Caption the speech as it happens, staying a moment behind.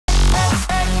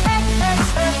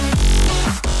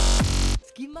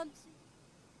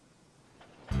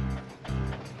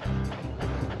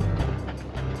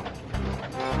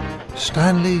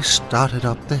Stanley started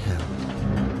up the hill.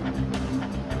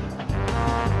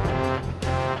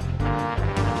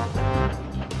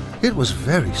 It was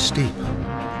very steep.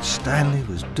 Stanley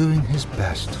was doing his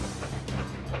best.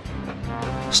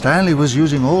 Stanley was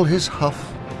using all his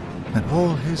huff and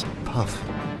all his puff.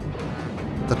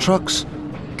 The trucks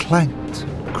clanked,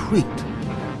 creaked.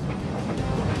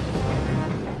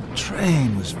 The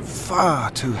train was far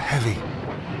too heavy.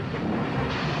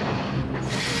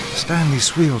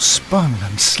 Stanley's wheels spun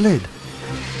and slid.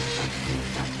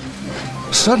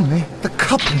 Suddenly, the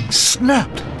coupling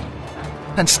snapped,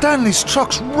 and Stanley's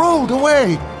trucks rolled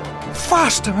away,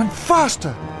 faster and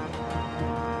faster.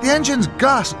 The engines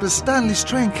gasped as Stanley's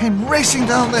train came racing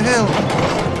down the hill.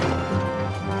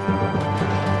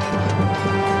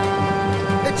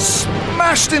 It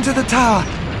smashed into the tower.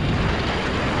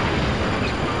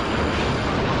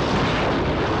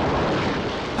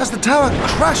 As the tower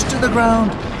crashed to the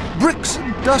ground, bricks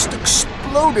and dust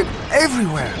exploded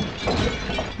everywhere.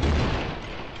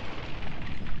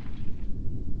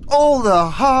 All the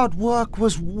hard work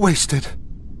was wasted.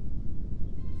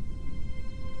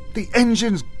 The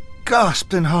engines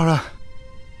gasped in horror.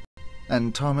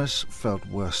 And Thomas felt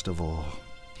worst of all.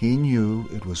 He knew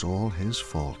it was all his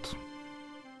fault.